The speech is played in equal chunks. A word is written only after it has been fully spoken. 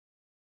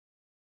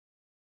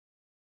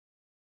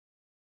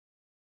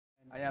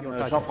I am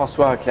Jean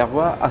Francois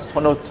Clervoy,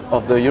 astronaut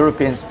of the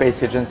European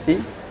Space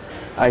Agency.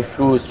 I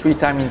flew 3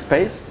 times in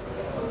space.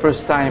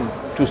 First time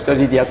to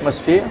study the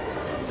atmosphere,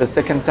 the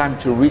second time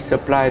to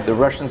resupply the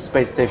Russian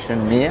space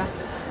station Mir,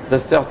 the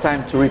third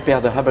time to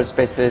repair the Hubble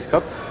Space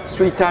Telescope,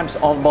 3 times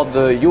on board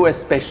the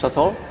US Space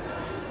Shuttle.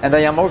 And I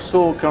am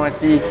also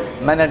currently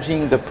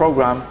managing the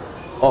program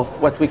of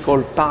what we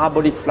call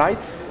parabolic flight.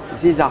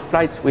 These are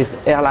flights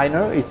with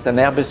airliner, it's an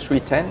Airbus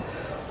 310.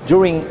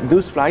 During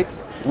those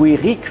flights, we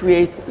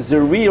recreate the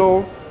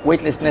real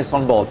weightlessness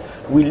on board.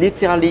 We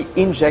literally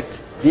inject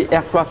the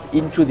aircraft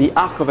into the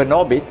arc of an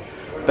orbit,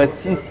 but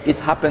since it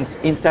happens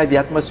inside the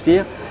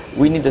atmosphere,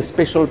 we need a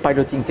special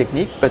piloting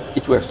technique, but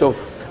it works. So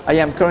I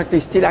am currently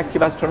still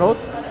active astronaut,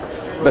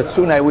 but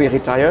soon I will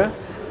retire,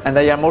 and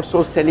I am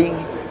also selling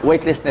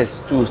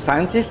weightlessness to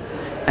scientists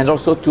and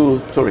also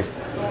to tourists.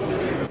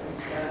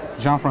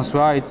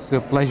 Jean-Francois, it's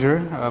a pleasure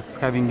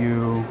having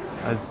you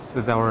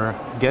as our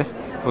guest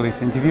for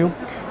this interview.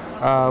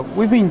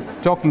 We've been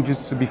talking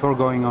just before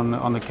going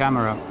on the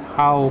camera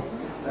how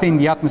thin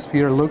the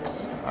atmosphere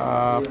looks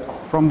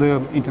from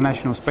the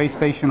International Space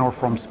Station or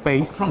from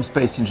space. From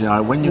space in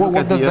general. When you look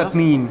what at does the that Earth,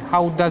 mean?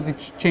 How does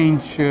it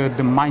change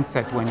the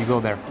mindset when you go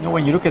there? You know,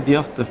 when you look at the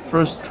Earth, the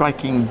first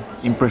striking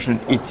impression,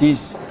 it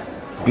is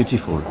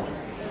beautiful.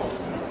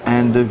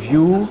 And the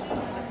view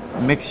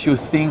makes you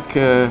think,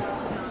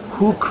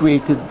 who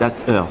created that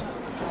Earth?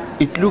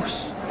 It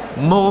looks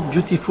more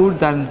beautiful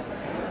than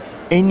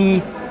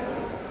any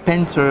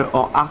painter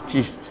or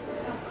artist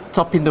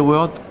top in the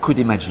world could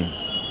imagine.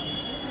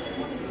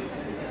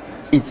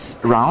 It's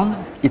round,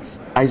 it's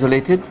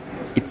isolated,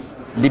 it's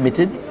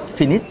limited,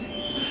 finite.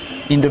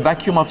 In the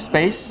vacuum of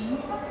space,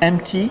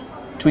 empty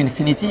to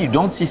infinity, you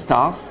don't see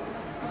stars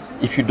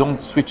if you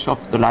don't switch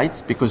off the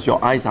lights because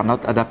your eyes are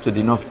not adapted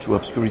enough to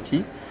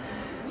obscurity.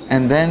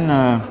 And then,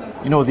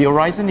 you know, the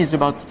horizon is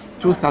about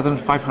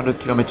 2,500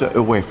 kilometers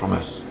away from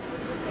us.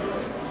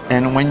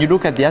 And when you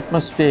look at the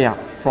atmosphere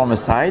from a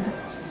side,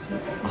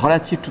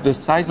 relative to the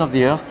size of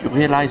the Earth, you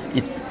realize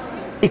it's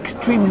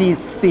extremely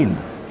thin.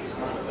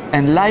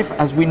 And life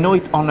as we know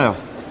it on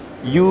Earth,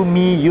 you,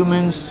 me,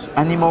 humans,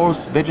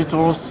 animals,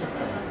 vegetables,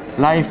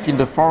 life in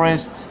the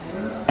forest,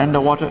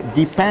 underwater,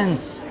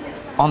 depends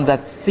on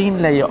that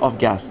thin layer of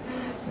gas.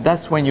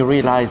 That's when you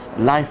realize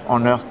life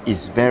on Earth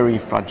is very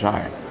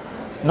fragile.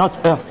 Not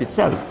Earth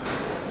itself.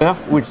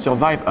 Earth will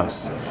survive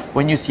us.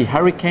 When you see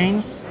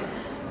hurricanes,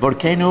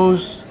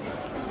 volcanoes,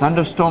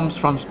 thunderstorms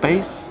from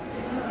space,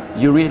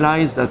 you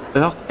realize that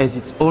Earth has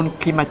its own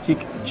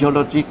climatic,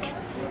 geologic,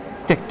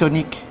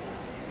 tectonic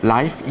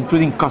life,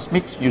 including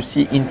cosmic. You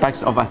see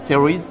impacts of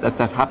asteroids that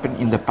have happened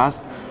in the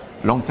past,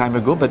 long time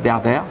ago, but they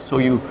are there. So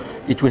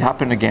it will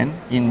happen again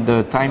in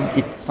the time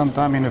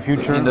sometime in the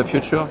future. In the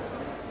future.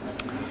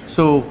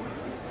 So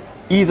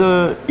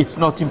either it's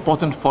not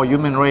important for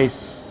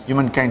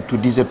humankind to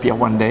disappear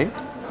one day,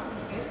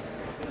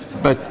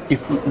 but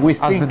if we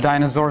think... As the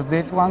dinosaurs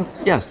did once?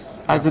 Yes,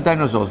 as the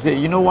dinosaurs.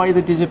 You know why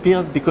they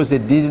disappeared? Because they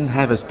didn't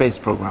have a space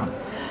program.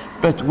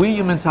 But we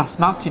humans are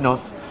smart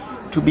enough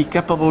to be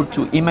capable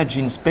to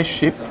imagine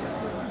spaceship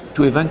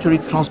to eventually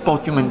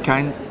transport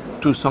humankind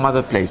to some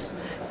other place.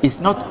 It's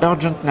not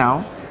urgent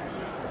now,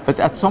 but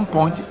at some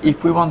point,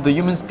 if we want the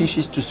human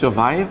species to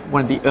survive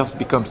when the Earth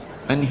becomes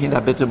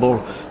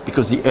uninhabitable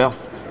because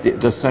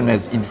the sun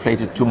has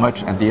inflated too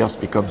much and the Earth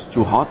becomes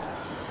too hot,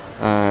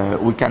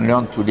 we can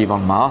learn to live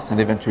on Mars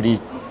and eventually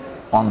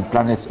on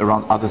planets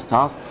around other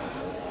stars.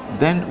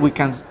 Then we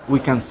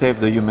can save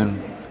the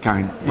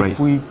humankind race. If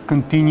we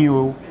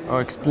continue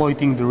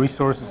exploiting the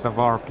resources of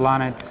our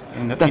planet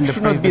in the that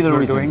should not be the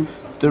reason.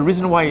 The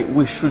reason why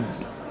we should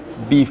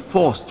be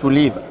forced to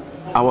leave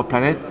our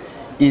planet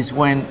is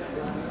when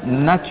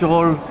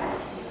natural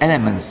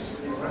elements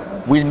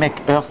will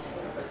make Earth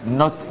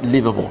not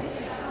livable.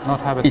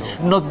 Not habitable. It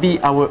should not be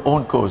our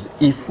own cause.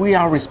 If we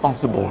are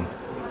responsible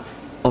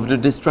of the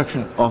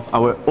destruction of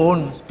our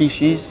own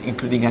species,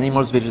 including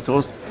animals,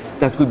 vegetables,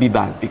 that would be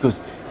bad because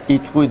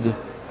it would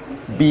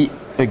be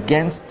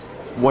against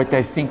what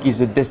I think is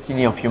the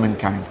destiny of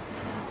humankind.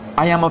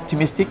 I am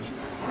optimistic.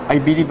 I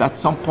believe at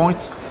some point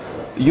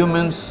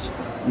humans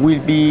will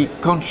be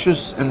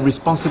conscious and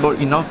responsible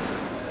enough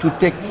to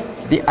take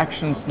the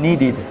actions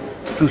needed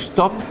to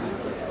stop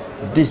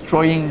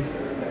destroying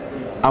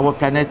our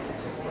planet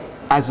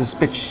as a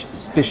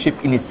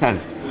spaceship in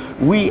itself.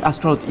 We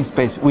astronauts in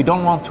space, we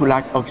don't want to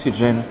lack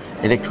oxygen,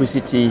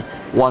 electricity,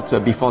 water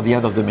before the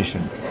end of the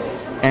mission.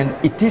 And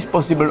it is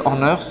possible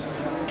on Earth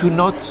to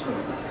not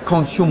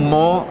consume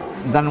more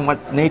than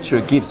what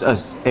nature gives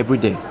us every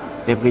day,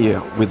 every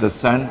year, with the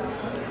sun,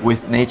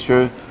 with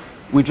nature.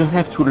 We just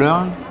have to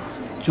learn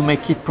to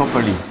make it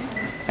properly.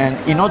 And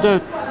in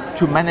order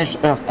to manage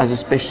Earth as a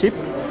spaceship,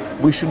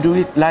 we should do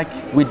it like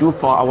we do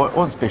for our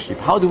own spaceship.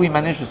 How do we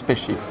manage a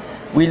spaceship?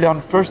 We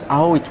learn first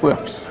how it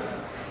works.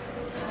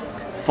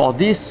 For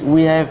this,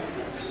 we have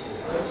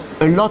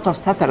a lot of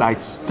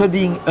satellites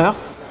studying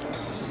Earth,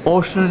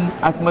 ocean,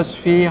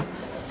 atmosphere,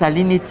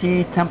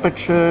 salinity,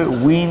 temperature,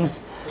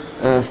 winds,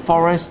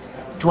 forest,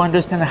 to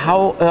understand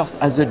how Earth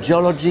as a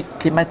geologic,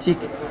 climatic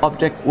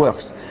object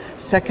works.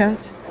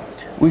 Second,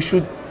 we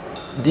should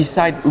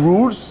decide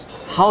rules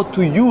how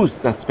to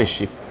use that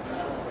spaceship.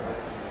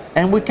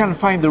 And we can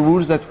find the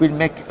rules that will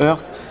make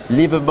Earth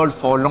livable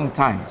for a long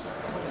time.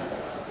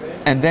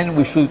 And then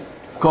we should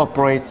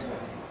cooperate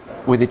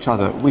with each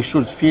other. We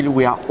should feel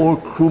we are all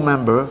crew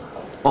members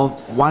of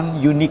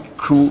one unique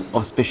crew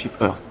of Spaceship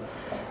Earth.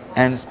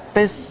 And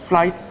space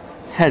flight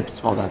helps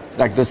for that,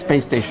 like the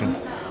space station.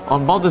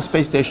 On board the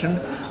space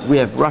station, we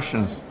have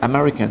Russians,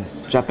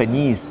 Americans,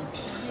 Japanese,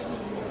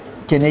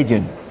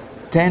 Canadian,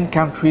 10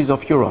 countries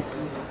of Europe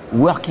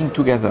working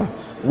together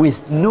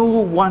with no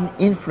one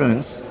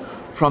influence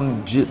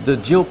from the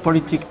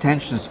geopolitical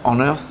tensions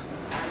on Earth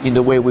in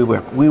the way we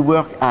work. We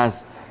work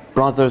as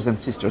brothers and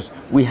sisters.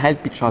 We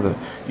help each other.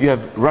 You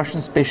have Russian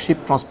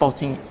spaceship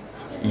transporting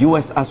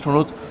US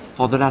astronauts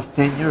for the last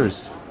 10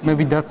 years.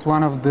 Maybe that's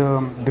one of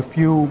the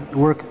few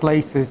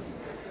workplaces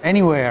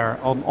anywhere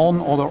on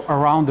or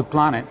around the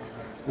planet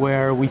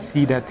where we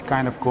see that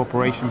kind of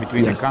cooperation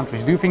between the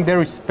countries. Do you think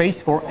there is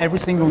space for every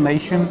single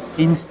nation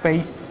in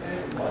space?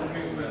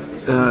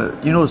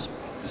 You know,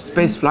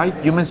 space flight,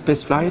 human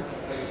space flight,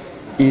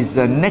 is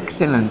an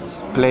excellent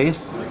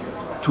place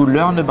to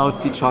learn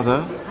about each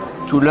other,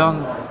 to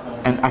learn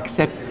and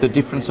accept the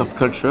difference of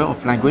culture,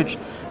 of language,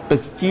 but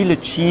still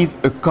achieve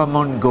a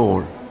common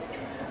goal.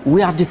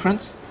 We are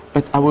different,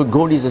 but our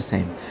goal is the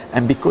same.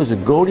 And because the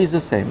goal is the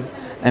same,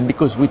 and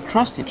because we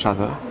trust each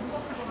other,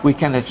 we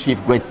can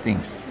achieve great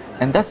things.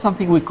 And that's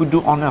something we could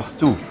do on Earth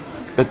too.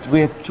 But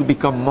we have to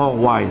become more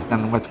wise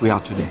than what we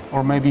are today.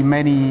 Or maybe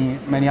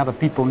many other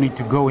people need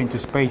to go into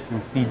space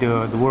and see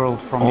the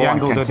world from the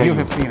angle that you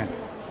have seen it.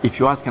 If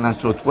you ask an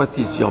astronaut, what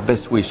is your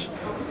best wish?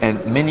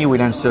 And many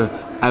will answer,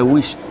 I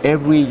wish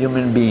every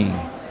human being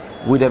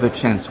would have a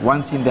chance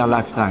once in their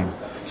lifetime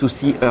to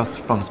see Earth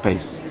from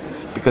space.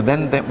 Because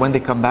then when they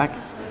come back,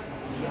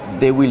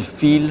 they will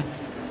feel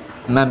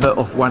member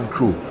of one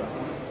crew.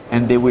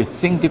 And they will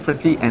think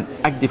differently and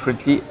act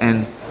differently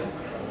and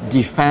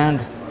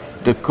defend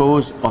the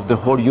cause of the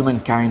whole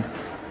humankind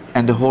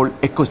and the whole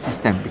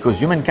ecosystem. Because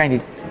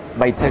humankind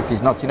by itself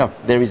is not enough.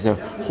 There is a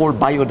whole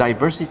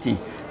biodiversity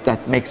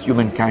that makes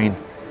humankind,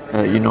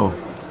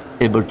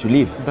 able to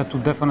live. That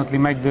would definitely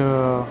make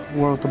the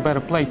world a better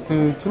place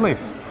to live.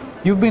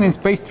 You've been in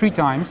space 3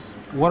 times.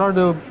 What are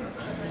the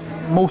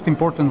most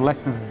important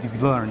lessons that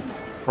you've learned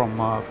from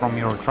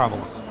your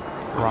travels?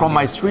 From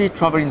my 3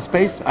 travels in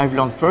space, I've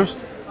learned first,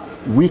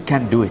 we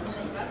can do it.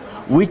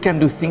 We can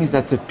do things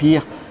that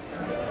appear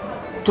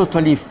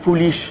totally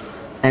foolish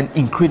and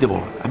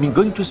incredible. I mean,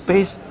 going to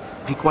space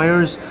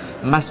requires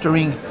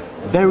mastering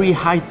very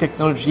high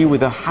technology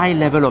with a high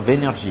level of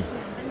energy.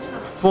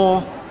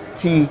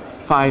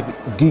 45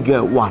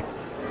 gigawatts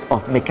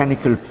of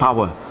mechanical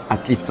power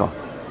at liftoff,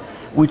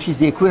 which is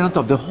the equivalent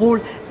of the whole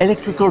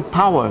electrical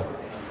power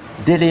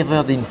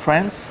delivered in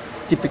France,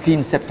 typically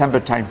in September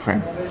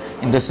timeframe.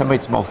 In the summer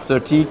it's more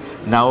 30,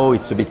 now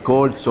it's a bit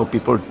cold, so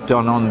people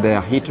turn on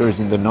their heaters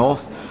in the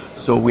north,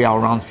 so we are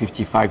around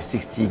 55,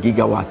 60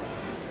 gigawatt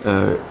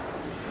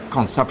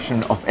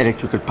consumption of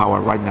electrical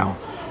power right now.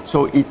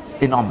 So it's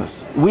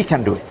enormous. We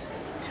can do it.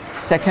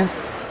 Second,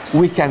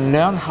 we can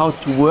learn how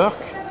to work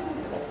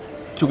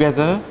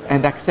together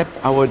and accept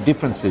our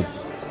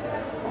differences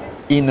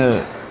in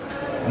a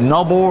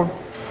noble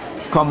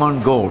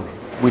common goal,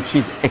 which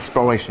is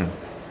exploration.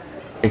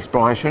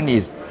 Exploration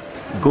is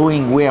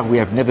going where we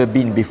have never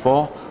been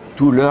before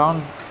to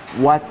learn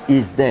what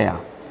is there,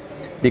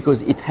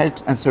 because it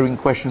helps answering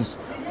questions: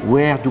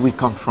 where do we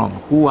come from?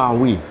 Who are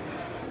we?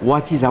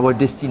 What is our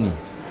destiny?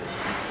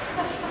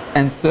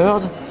 And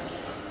third,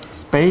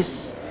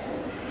 space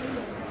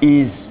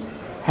is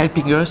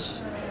helping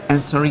us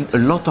answering a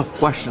lot of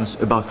questions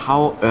about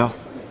how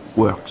Earth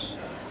works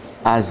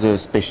as a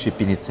spaceship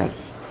in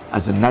itself,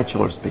 as a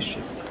natural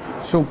spaceship.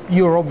 So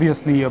you're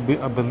obviously a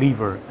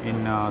believer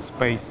in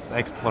space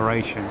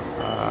exploration.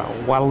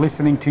 While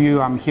listening to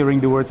you, I'm hearing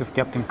the words of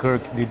Captain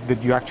Kirk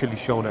that you actually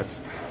showed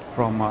us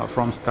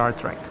from Star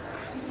Trek.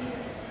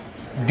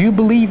 Do you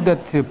believe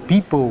that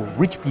people,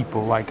 rich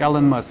people like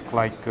Elon Musk,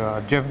 like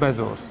Jeff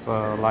Bezos,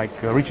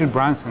 like Richard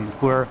Branson,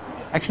 who are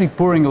actually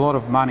pouring a lot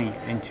of money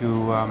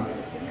into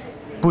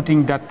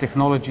putting that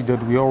technology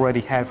that we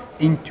already have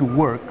into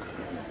work,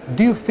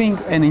 do you think,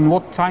 and in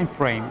what time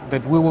frame,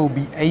 that we will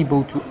be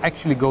able to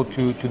actually go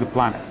to the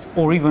planets,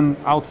 or even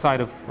outside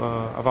of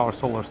our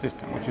solar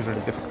system, which is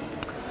really difficult?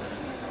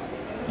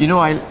 You know,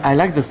 I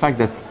like the fact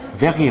that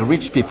very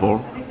rich people,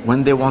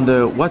 when they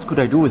wonder, what could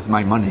I do with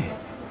my money?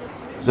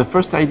 The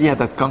first idea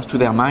that comes to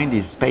their mind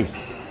is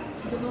space.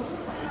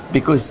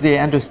 Because they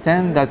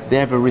understand that they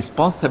have a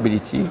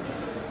responsibility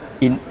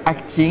in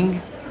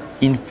acting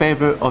in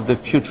favor of the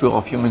future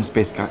of human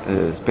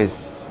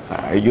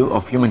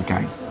of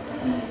humankind.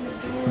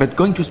 But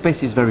going to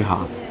space is very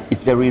hard.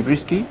 It's very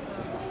risky.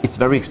 It's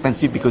very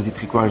expensive because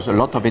it requires a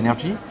lot of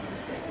energy.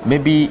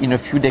 Maybe in a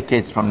few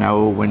decades from now,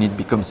 when it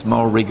becomes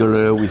more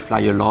regular, we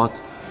fly a lot,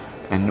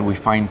 and we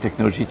find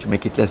technology to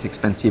make it less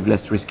expensive,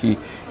 less risky,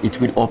 it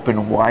will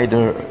open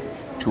wider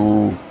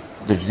to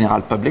the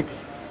general public.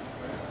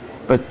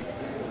 But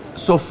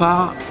so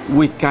far,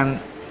 we can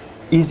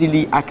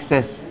easily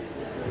access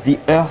the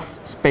Earth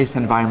space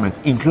environment,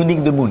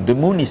 including the Moon. The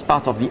Moon is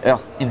part of the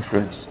Earth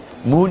influence.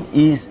 Moon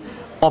is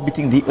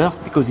orbiting the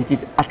Earth because it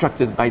is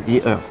attracted by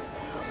the Earth.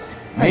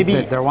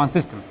 Maybe they're one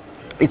system.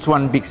 It's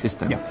one big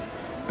system. Yeah.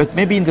 But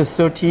maybe in the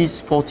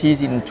 30s,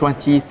 40s, in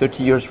 20,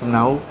 30 years from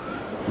now,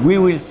 we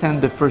will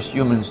send the first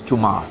humans to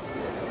Mars.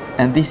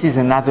 And this is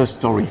another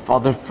story. For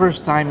the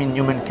first time in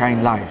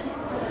humankind life,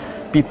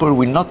 people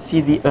will not see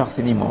the Earth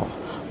anymore,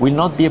 will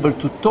not be able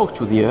to talk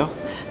to the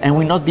Earth, and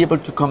will not be able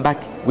to come back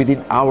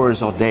within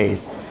hours or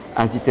days,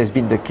 as it has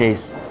been the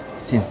case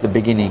since the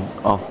beginning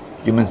of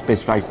human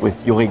spaceflight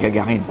with Yuri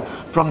Gagarin.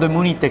 From the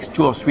Moon, it takes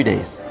 2 or 3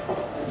 days.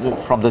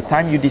 From the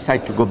time you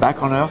decide to go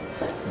back on Earth,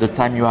 the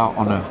time you are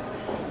on Earth.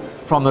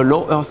 From a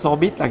low Earth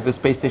orbit, like the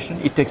space station,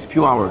 it takes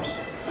few hours.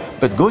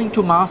 But going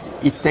to Mars,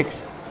 it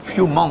takes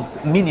few months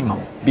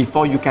minimum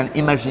before you can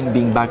imagine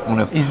being back on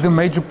Earth. Is the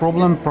major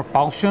problem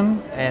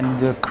propulsion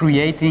and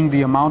creating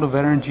the amount of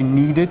energy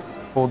needed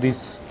for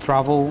this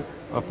travel,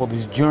 for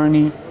this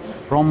journey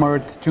from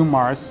Earth to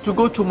Mars? To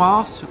go to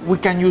Mars, we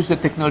can use the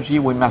technology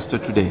we master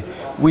today.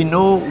 We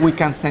know we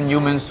can send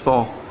humans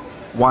for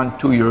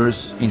 1-2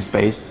 years in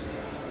space.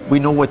 We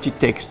know what it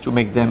takes to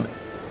make them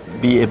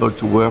be able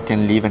to work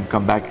and live and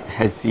come back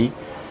healthy.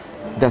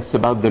 That's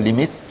about the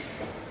limit.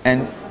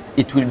 And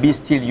it will be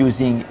still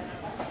using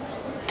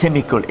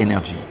chemical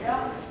energy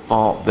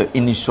for the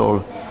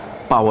initial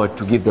power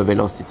to give the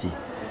velocity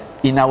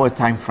in our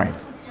time frame.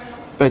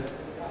 But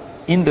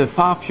in the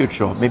far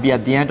future, maybe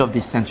at the end of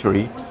this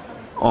century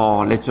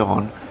or later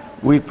on,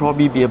 we'll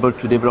probably be able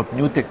to develop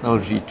new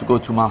technology to go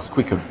to Mars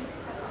quicker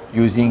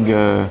using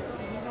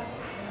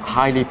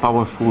highly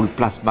powerful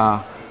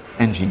plasma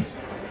engines,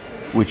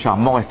 which are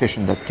more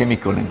efficient than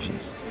chemical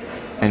engines,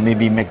 and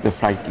maybe make the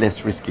flight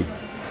less risky.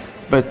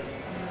 But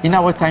in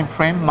our time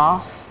frame,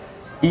 Mars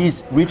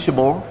is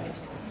reachable,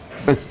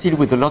 but still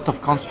with a lot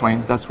of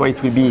constraints. That's why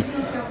it will be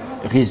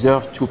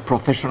reserved to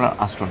professional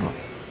astronauts.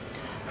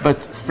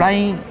 But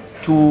flying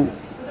to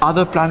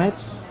other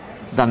planets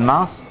than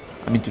Mars,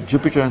 I mean to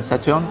Jupiter and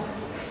Saturn,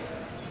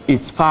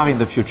 it's far in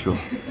the future.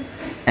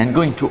 And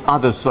going to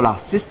other solar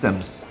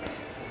systems,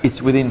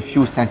 it's within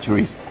few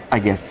centuries, I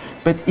guess.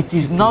 But it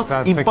is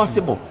not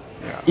impossible.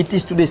 Yeah. It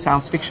is today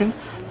science fiction,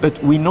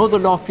 but we know the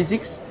law of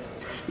physics.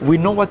 We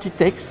know what it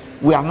takes.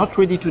 We are not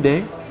ready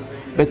today,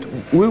 but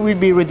we will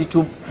be ready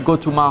to go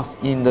to Mars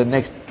in the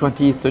next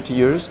 20, 30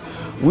 years.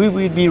 We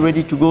will be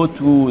ready to go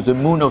to the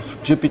moon of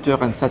Jupiter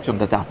and Saturn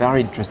that are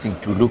very interesting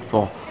to look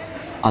for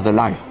other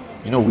life.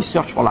 You know, we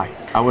search for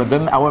life.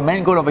 Our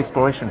main goal of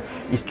exploration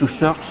is to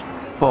search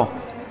for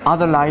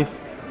other life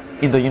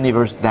in the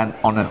universe than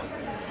on Earth.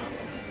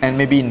 And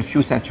maybe in a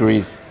few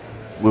centuries,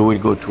 we will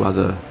go to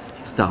other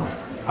stars.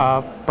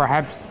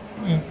 Perhaps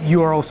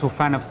you are also a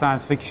fan of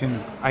science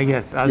fiction, I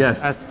guess.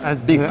 Yes,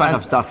 big fan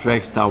of Star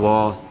Trek, Star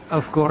Wars.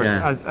 Of course,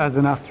 yeah. as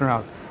an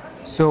astronaut.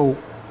 So,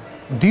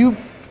 do you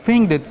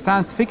think that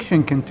science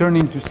fiction can turn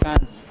into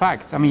science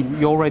fact? I mean,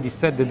 you already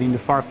said that in the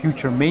far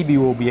future, maybe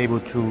we'll be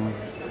able to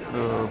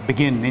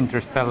begin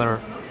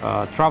interstellar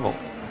travel.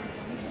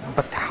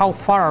 But how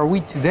far are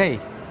we today?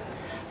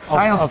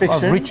 Science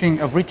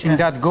fiction of reaching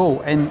that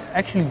goal. And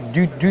actually,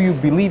 do you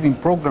believe in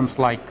programs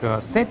like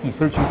SETI,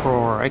 searching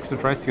for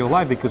extraterrestrial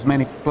life, because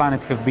many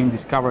planets have been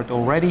discovered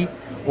already,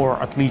 or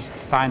at least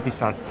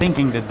scientists are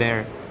thinking that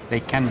they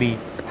can be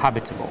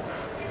habitable?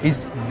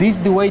 Is this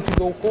the way to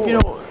go forward? You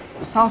know,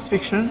 science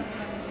fiction,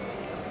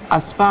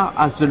 as far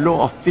as the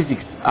law of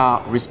physics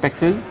are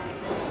respected,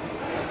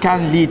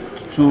 can lead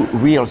to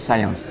real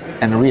science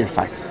and real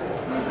facts.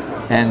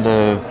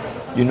 And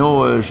you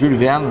know, Jules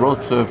Verne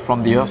wrote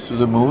From the Earth to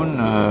the Moon,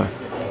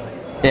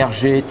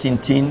 Hergé,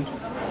 Tintin,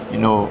 you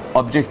know,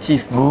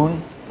 Objective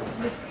Moon.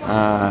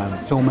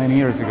 So many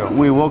years ago.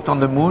 We walked on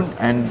the moon,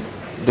 and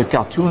the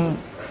cartoon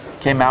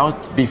came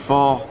out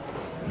before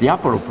the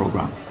Apollo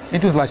program.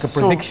 It was like a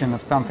prediction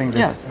of something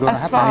that's going to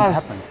happen. It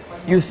happened.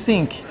 You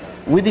think,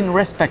 within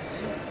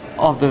respect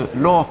of the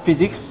law of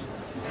physics,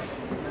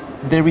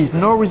 there is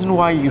no reason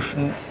why you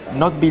should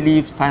not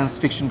believe science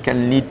fiction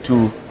can lead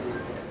to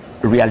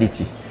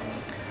reality.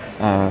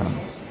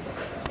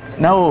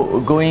 Now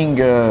going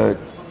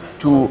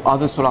to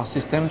other solar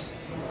systems,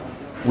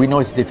 we know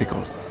it's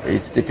difficult.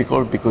 It's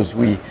difficult because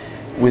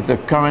with the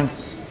current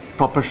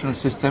propulsion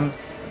system,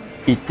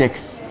 it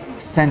takes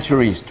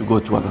centuries to go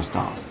to other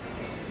stars.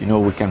 You know,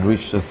 we can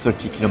reach the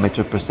 30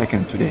 kilometers per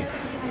second today,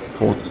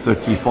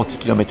 30, 40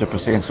 kilometers per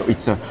second. So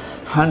it's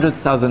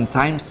 100,000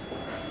 times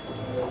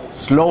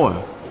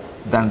slower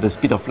than the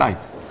speed of light.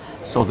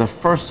 So the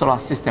first solar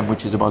system,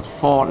 which is about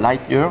 4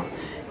 light years,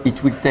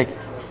 it will take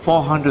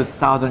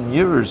 400,000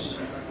 years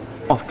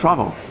of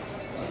travel.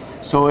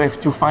 So we have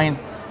to find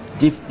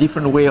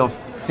different way of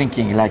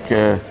thinking, like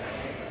a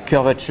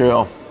curvature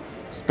of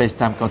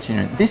space-time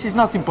continuum. This is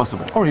not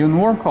impossible. Or even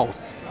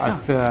wormholes,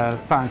 as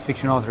science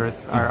fiction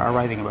authors are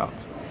writing about.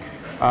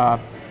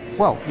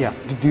 Well, yeah.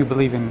 Do you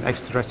believe in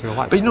extraterrestrial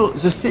life? But you know,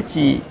 the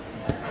SETI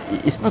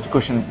it's not a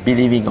question of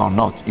believing or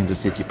not in the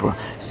SETI program.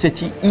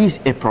 SETI is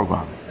a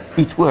program.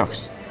 It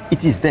works.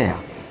 It is there.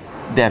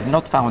 They have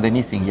not found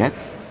anything yet.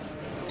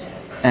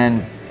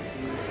 And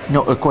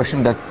a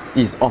question that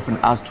is often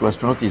asked to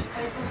astronauts is,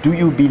 do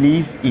you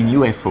believe in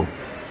UFO?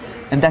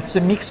 And that's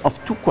a mix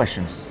of two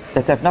questions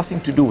that have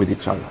nothing to do with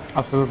each other.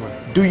 Absolutely.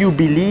 Do you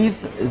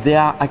believe there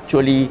are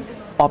actually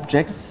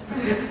objects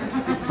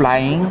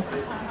flying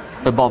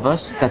above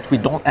us that we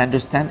don't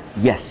understand?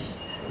 Yes.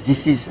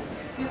 This is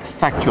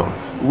factual.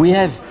 We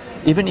have,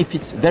 even if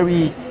it's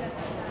very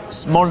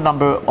small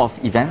number of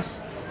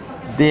events,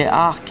 there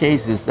are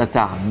cases that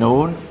are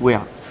known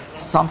where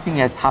something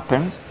has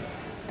happened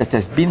that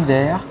has been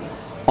there,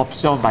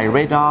 observed by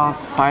radars,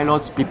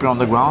 pilots, people on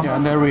the ground,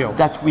 and they're real,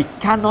 that we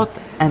cannot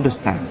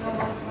understand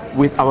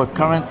with our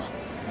current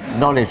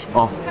knowledge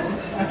of,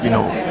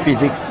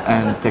 physics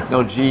and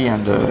technology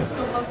and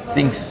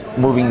things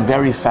moving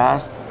very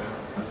fast.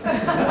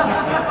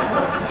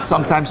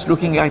 Sometimes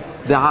looking like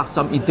there are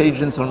some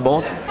intelligence on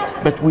board,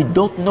 but we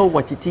don't know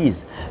what it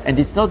is. And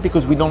it's not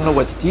because we don't know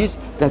what it is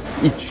that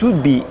it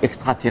should be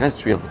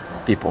extraterrestrial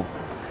people.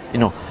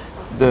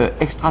 The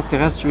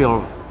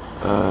extraterrestrial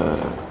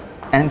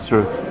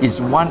answer is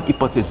one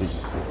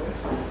hypothesis.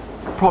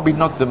 Probably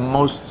not the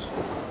most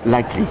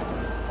likely,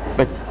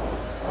 but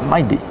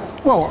might be.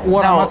 Well,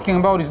 what I'm asking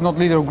about is not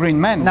little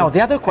green men. Now,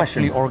 the other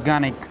question,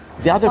 organic.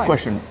 The other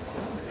question,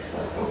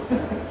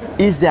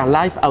 is there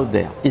life out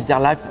there? Is there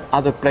life on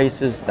other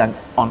places than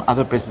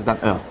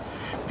Earth?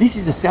 This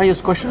is a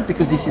serious question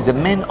because this is the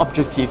main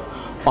objective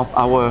of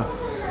our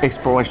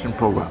exploration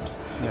programs.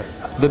 Yes.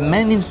 The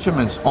main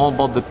instruments on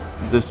board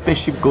the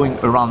spaceship going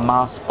around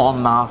Mars,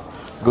 on Mars,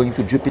 going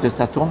to Jupiter,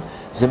 Saturn,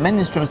 the main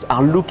instruments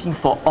are looking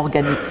for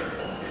organic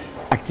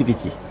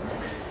activity.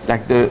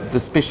 Like the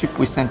spaceship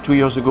we sent 2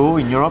 years ago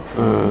in Europe,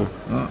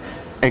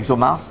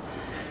 ExoMars,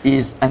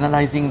 is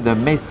analyzing the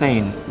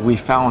methane we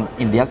found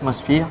in the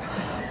atmosphere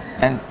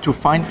and to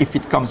find if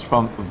it comes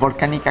from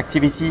volcanic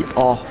activity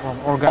or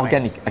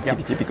organic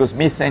activity, because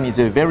methane is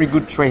a very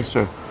good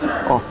tracer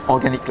of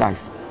organic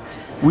life.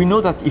 We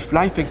know that if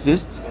life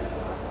exists,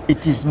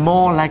 it is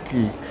more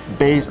likely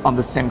based on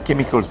the same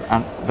chemicals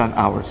than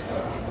ours,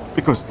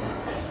 because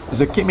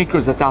the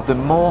chemicals that are the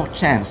more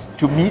chance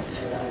to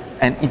meet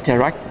and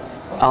interact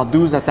are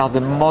those that are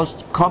the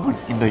most common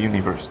in the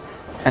universe.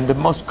 And the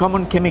most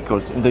common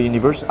chemicals in the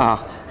universe are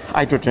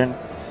hydrogen,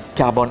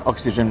 carbon,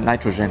 oxygen,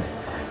 nitrogen.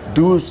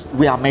 Those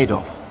we are made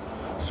of.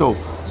 So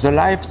the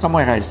life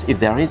somewhere else,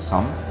 if there is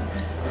some,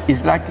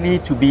 is likely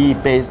to be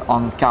based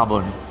on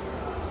carbon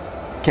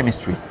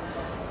chemistry.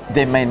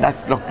 They may not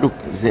look,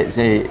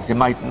 they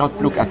might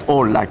not look at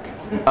all like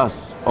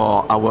us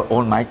or our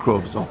own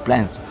microbes or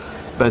plants,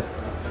 but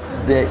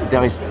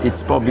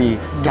it's probably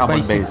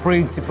carbon-based. The basic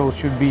principles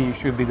should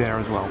be there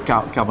as well.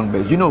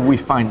 Carbon-based. We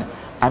find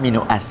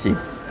amino acid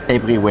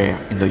everywhere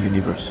in the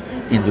universe,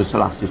 in the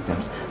solar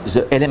systems.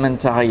 The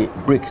elementary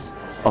bricks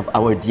of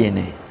our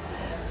DNA.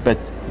 But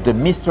the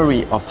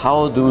mystery of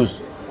how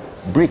those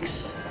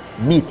bricks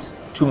meet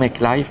to make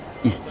life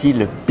is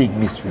still a big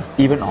mystery,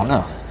 even on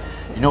Earth.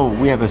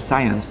 We have a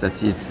science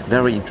that is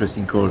very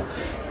interesting called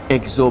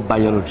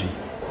exobiology.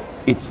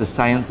 It's a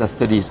science that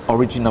studies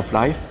origin of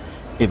life,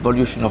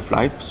 evolution of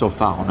life so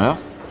far on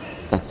Earth.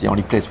 That's the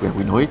only place where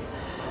we know it.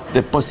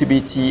 The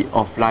possibility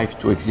of life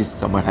to exist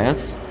somewhere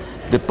else.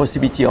 The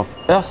possibility of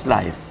Earth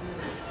life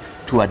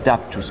to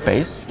adapt to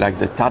space, like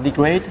the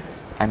tardigrade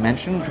I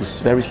mentioned,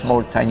 those very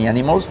small, tiny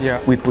animals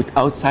we put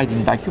outside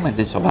in vacuum and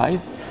they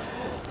survive.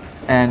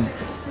 And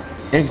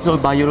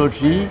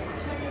exobiology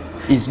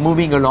is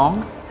moving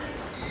along,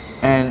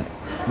 and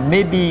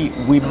maybe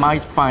we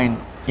might find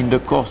in the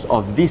course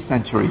of this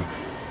century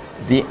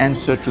the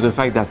answer to the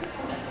fact that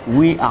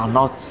we are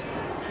not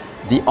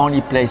the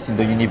only place in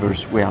the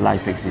universe where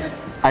life exists.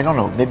 I don't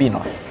know, maybe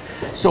not.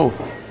 So,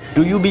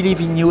 do you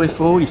believe in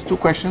UFO? Is two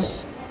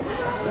questions.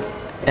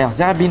 Has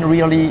there been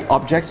really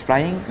objects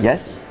flying?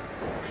 Yes.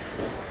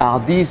 Are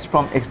these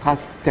from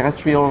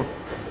extraterrestrial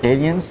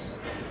aliens?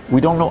 We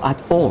don't know at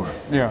all.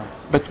 Yeah.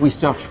 But we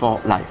search for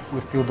life.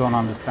 We still don't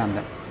understand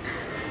them.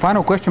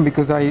 Final question,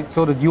 because I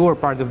saw that you were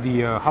part of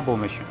the Hubble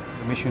mission,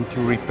 the mission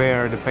to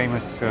repair the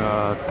famous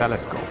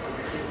telescope.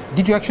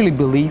 Did you actually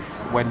believe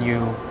when you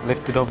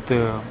lifted off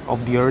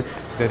the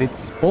Earth that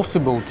it's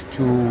possible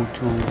to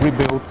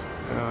rebuild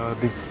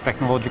this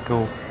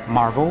technological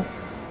marvel?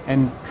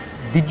 And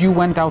did you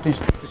went out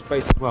into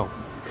space as well?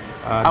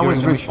 I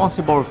was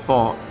responsible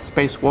for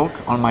spacewalk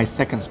on my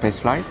second space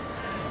flight.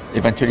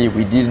 Eventually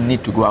we didn't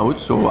need to go out,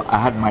 so I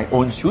had my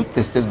own suit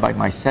tested by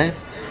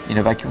myself in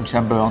a vacuum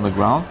chamber on the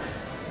ground.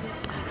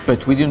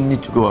 But we didn't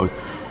need to go out.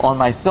 On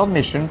my third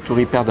mission to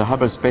repair the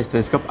Hubble Space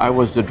Telescope, I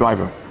was the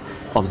driver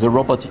of the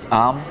robotic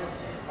arm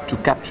to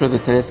capture the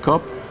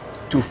telescope,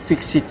 to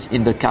fix it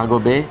in the cargo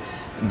bay,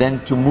 then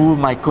to move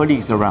my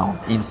colleagues around,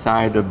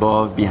 inside,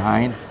 above,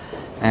 behind.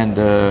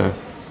 And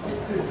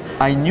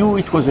I knew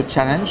it was a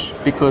challenge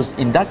because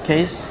in that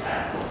case,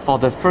 for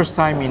the first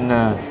time in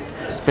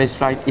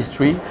spaceflight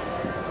history,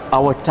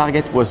 our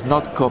target was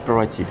not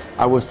cooperative.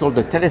 I was told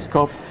the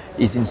telescope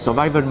is in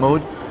survival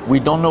mode. We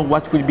don't know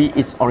what will be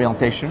its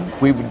orientation.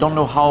 We don't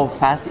know how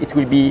fast it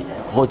will be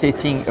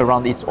rotating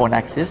around its own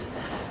axis.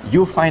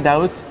 You find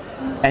out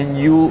and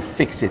you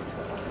fix it.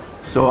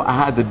 So I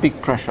had a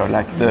big pressure.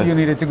 Like you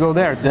needed to go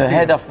there. The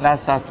head of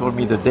NASA told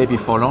me the day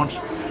before launch,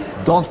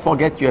 don't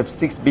forget you have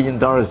 $6 billion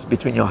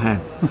between your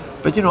hands.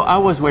 But you know, I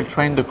was well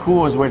trained, the crew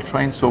was well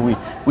trained, so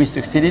we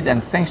succeeded.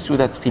 And thanks to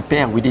that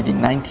repair we did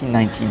in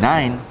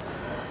 1999,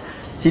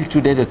 still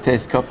today the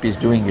telescope is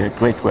doing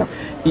great work.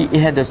 It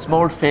had a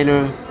small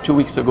failure 2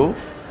 weeks ago,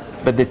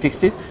 but they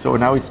fixed it, so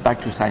now it's back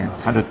to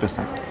science,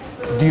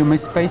 100%. Do you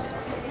miss space?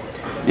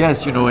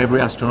 Yes, you know,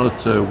 every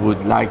astronaut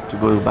would like to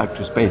go back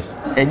to space.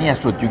 Any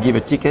astronaut, you give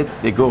a ticket,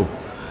 they go.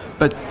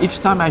 But each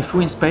time I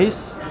flew in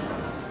space,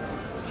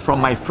 from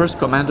my first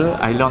commander,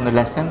 I learned a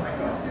lesson.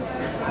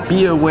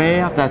 Be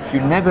aware that you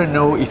never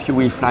know if you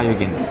will fly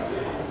again.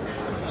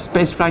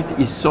 Space flight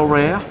is so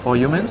rare for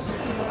humans.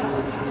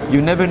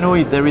 You never know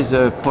if there is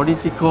a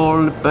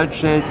political,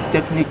 budget,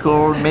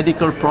 technical,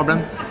 medical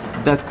problem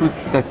that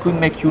could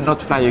make you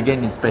not fly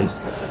again in space.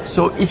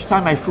 So each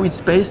time I flew in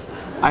space,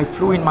 I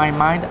flew in my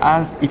mind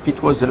as if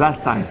it was the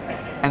last time.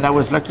 And I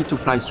was lucky to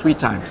fly 3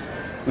 times,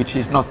 which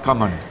is not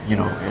common, you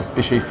know,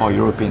 especially for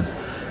Europeans.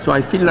 So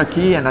I feel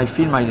lucky, and I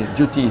feel my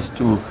duty is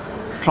to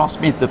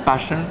transmit the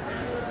passion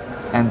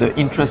and the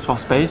interest for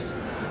space.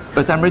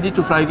 But I'm ready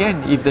to fly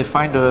again. If they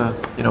find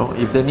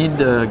if they need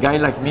a guy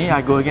like me,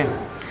 I go again.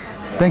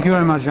 Thank you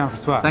very much, Jean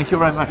Francois. Thank you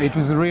very much. It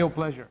was a real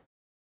pleasure.